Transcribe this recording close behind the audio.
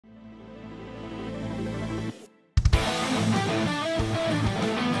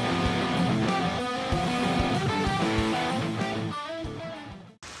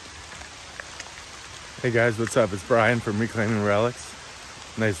Hey guys, what's up? It's Brian from Reclaiming Relics.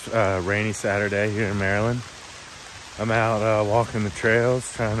 Nice rainy Saturday here in Maryland. I'm out walking the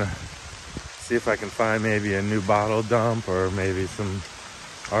trails, trying to see if I can find maybe a new bottle dump or maybe some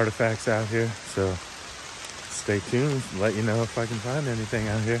artifacts out here. So stay tuned, let you know if I can find anything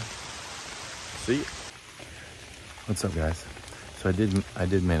out here. See ya. What's up, guys? So I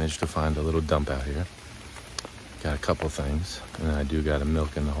did manage to find a little dump out here. Got a couple things, and I do got a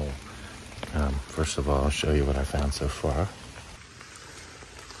milk in the hole. First of all, I'll show you what I found so far.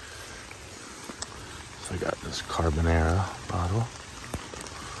 So I got this Carbonara bottle.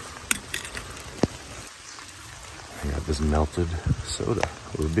 I got this melted soda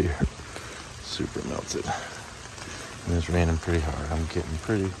or beer, super melted. And it's raining pretty hard. I'm getting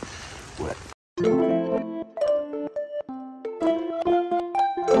pretty wet.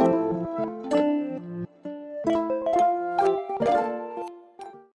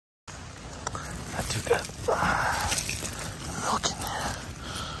 I do got milk in there.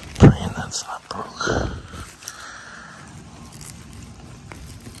 Praying that's not broke.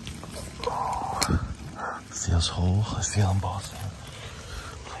 Oh, feels whole. I feel embossing.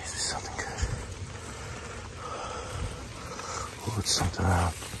 Please be something good. Oh, it's something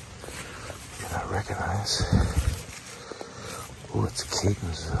out that I recognize. Oh, it's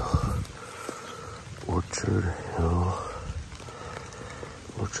Catonsville. Orchard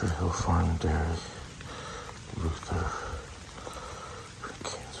Hill Farm and Dairy. Luther.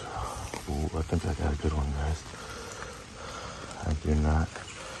 Ooh, I think I got a good one, guys. I do not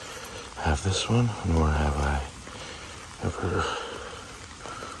have this one, nor have I ever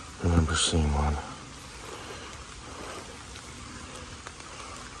remember seeing one.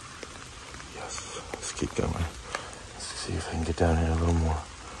 Yes, let's keep going. Let's see if I can get down here a little more.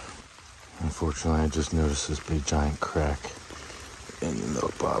 Unfortunately, I just noticed this big giant crack in the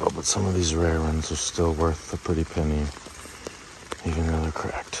milk bottle, but some of these rare ones are still worth a pretty penny, even though they're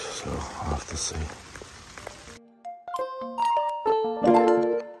cracked, so I'll have to see.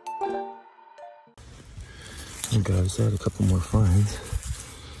 Hey guys, I had a couple more finds.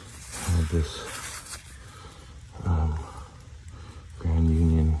 I had this Grand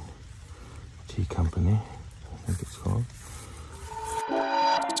Union Tea Company, I think it's called.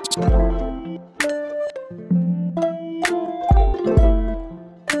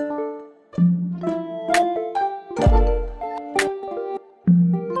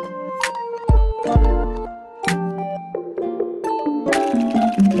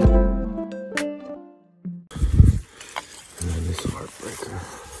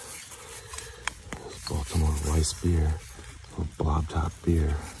 Beer, little blob top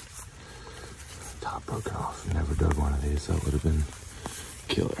beer. Top broken off. Never dug one of these. That would have been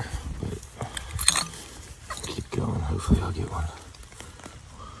killer. But keep going. Hopefully I'll get one.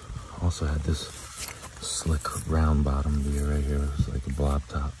 Also had this slick round bottom beer right here. It was like a blob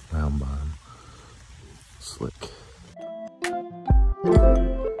top round bottom. Slick.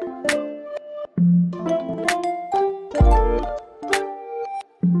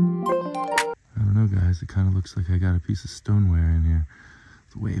 Guys, it kind of looks like I got a piece of stoneware in here.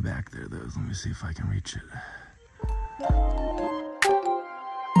 It's way back there though. Let me see if I can reach it.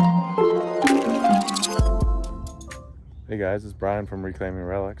 Hey guys, it's Brian from Reclaiming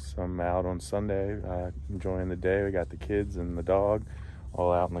Relics. I'm out on Sunday enjoying the day. We got the kids and the dog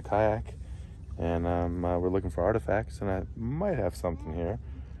all out in the kayak, and we're looking for artifacts, and I might have something here.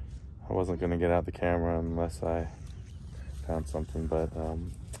 I wasn't going to get out the camera unless I found something, but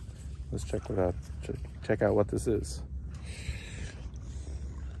let's check it out. Check out what this is.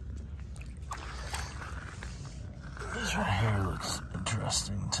 This right here looks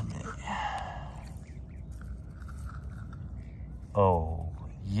interesting to me. Oh,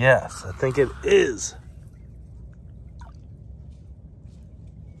 yes, I think it is.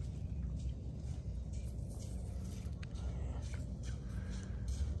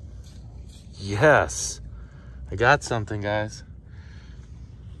 Yes, I got something, guys.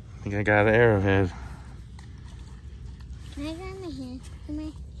 I think I got an arrowhead. Can I dry my hands?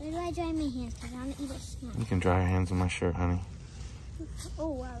 Where do I dry my hands? Because I want to eat it snack. You can dry your hands on my shirt, honey. Oh,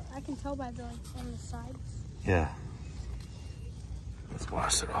 wow. I can tell by the, like, on the sides. Yeah. Let's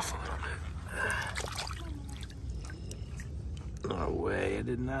wash it off a little bit. No way. I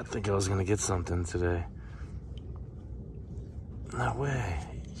did not think I was going to get something today. No way.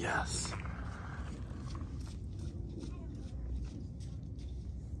 Yes.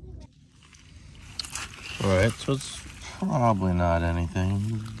 Alright, so it's probably not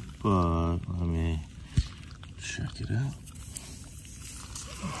anything, but let me check it out.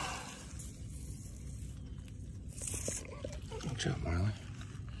 Good job, Marley.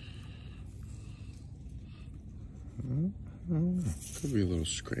 Could be a little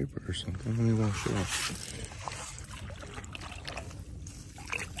scraper or something. Let me wash it off.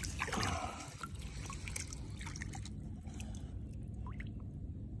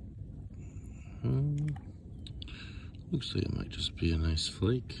 Looks like it might just be a nice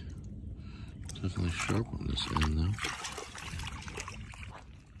flake. Definitely sharp on this end though.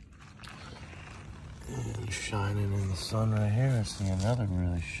 And shining in the sun right here, I see another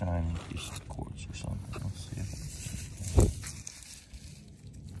really shiny piece of quartz or something. Let's see if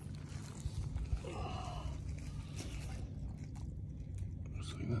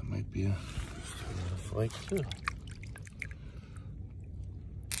looks like that might be a flake too.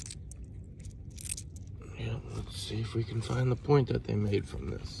 Yeah, let's see if we can find the point that they made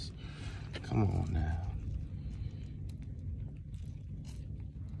from this. Come on now.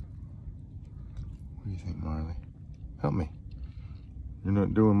 What do you think, Marley? Help me. You're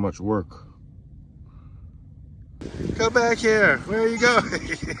not doing much work. Go back here. Where are you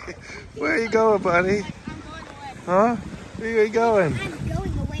going? Where are you going, buddy? I'm going away. Huh? Where are you going? I'm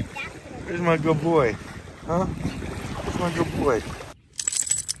going away back to the Where's my good boy? Huh? Where's my good boy?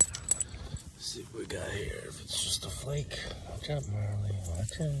 Let's see what we got here. If it's just a flake. Watch out, Marley.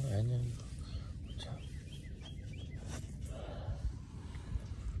 Watch out. I know. Watch out.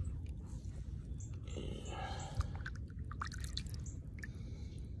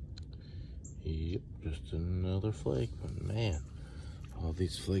 Yep, just another flake. But man, all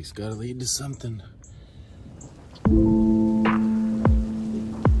these flakes gotta lead to something.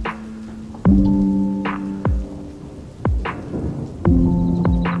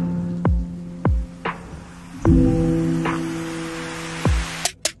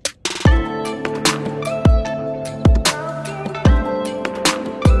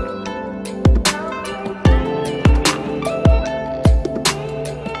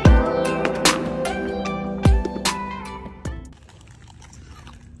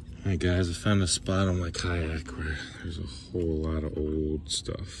 Alright guys, I found a spot on my kayak where there's a whole lot of old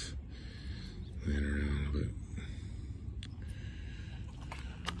stuff laying around, but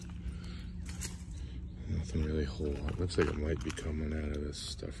nothing really whole. It looks like it might be coming out of this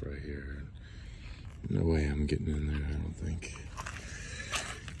stuff right here. No way I'm getting in there, I don't think.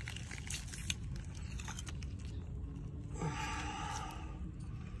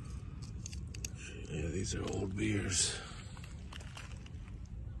 Yeah, these are old beers.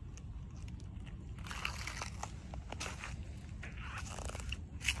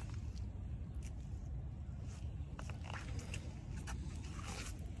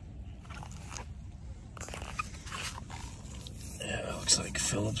 Looks like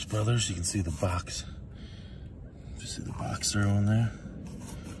Phillips Brothers. You can see the box. You see the boxer on there.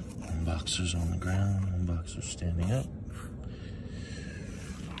 One boxer's on the ground, one boxer's standing up.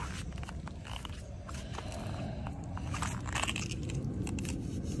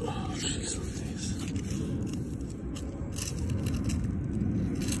 Oh, jeez, look at these.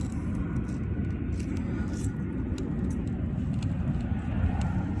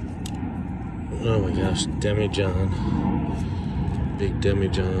 Oh my gosh, Demi-John. Big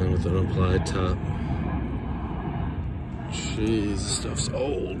Demi-John with an applied top. Jeez, this stuff's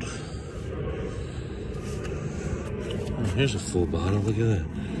old. Oh, here's a full bottle, look at that.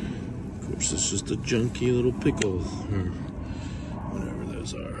 Of course, it's just a junky little pickle, or whatever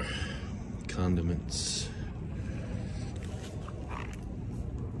those are. Condiments.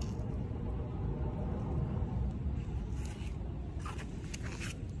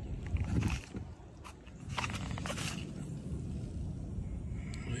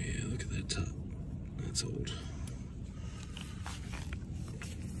 That's old.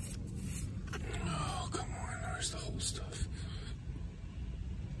 Oh, come on. Where's the whole stuff?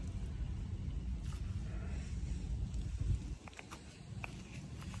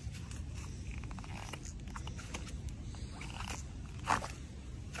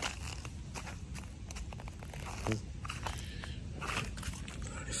 I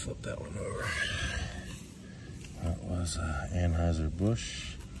already flipped that one over. That was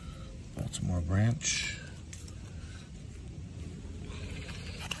Anheuser-Busch. Baltimore branch.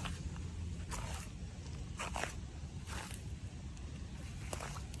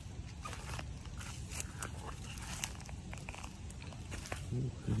 Ooh,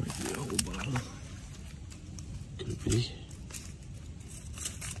 there might be a whole bottle. Could be.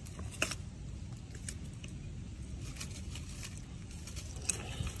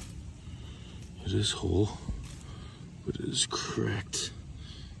 It is whole, but it is cracked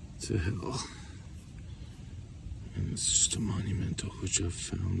to hell. And it's just a monumental, which I've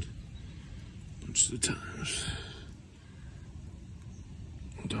found a bunch of times.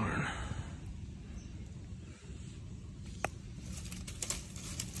 Darn.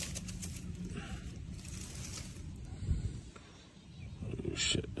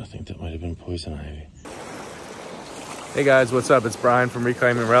 might have been poison ivy. Hey guys, what's up? It's Brian from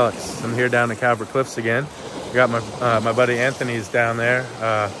Reclaiming Relics. I'm here down at Calvert Cliffs again. Got my buddy Anthony's down there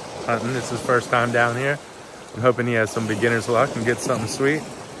hunting. It's his first time down here. I'm hoping he has some beginner's luck and gets something sweet.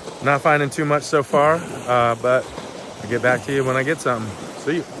 Not finding too much so far, but I'll get back to you when I get something.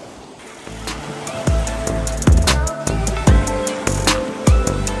 See you.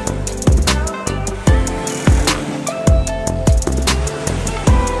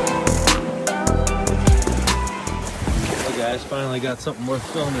 Guys, finally got something worth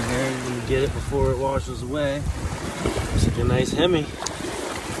filming here. I'm gonna get it before it washes away. Looks like a nice Hemi.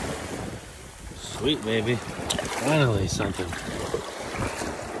 Sweet, baby. Finally something.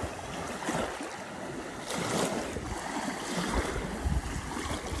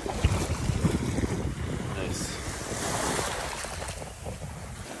 Nice.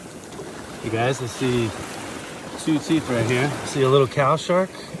 Hey guys, I see 2 teeth right here. I see a little cow shark.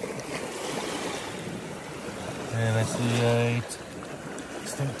 And I see a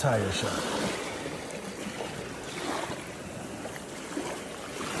extinct tiger shark.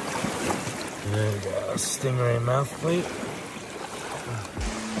 There we go, stingray mouth plate.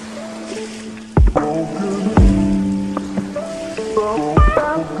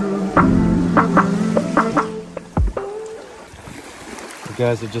 You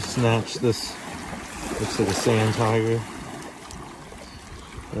guys have just snatched this. Looks like a sand tiger.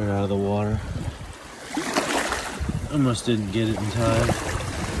 Right out of the water. Almost didn't get it in time.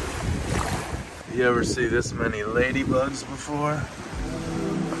 You ever see this many ladybugs before?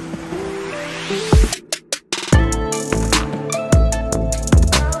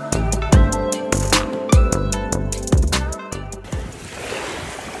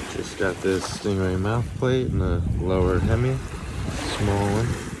 Just got this stingray mouth plate and a lower Hemi, small one.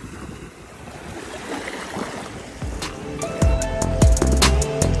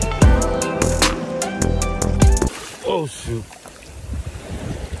 Oh shoot.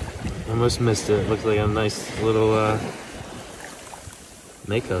 Almost missed it. Looks like a nice little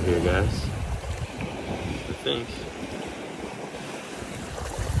mako here, guys. I think.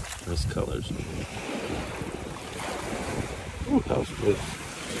 Nice colors. Ooh, that was good.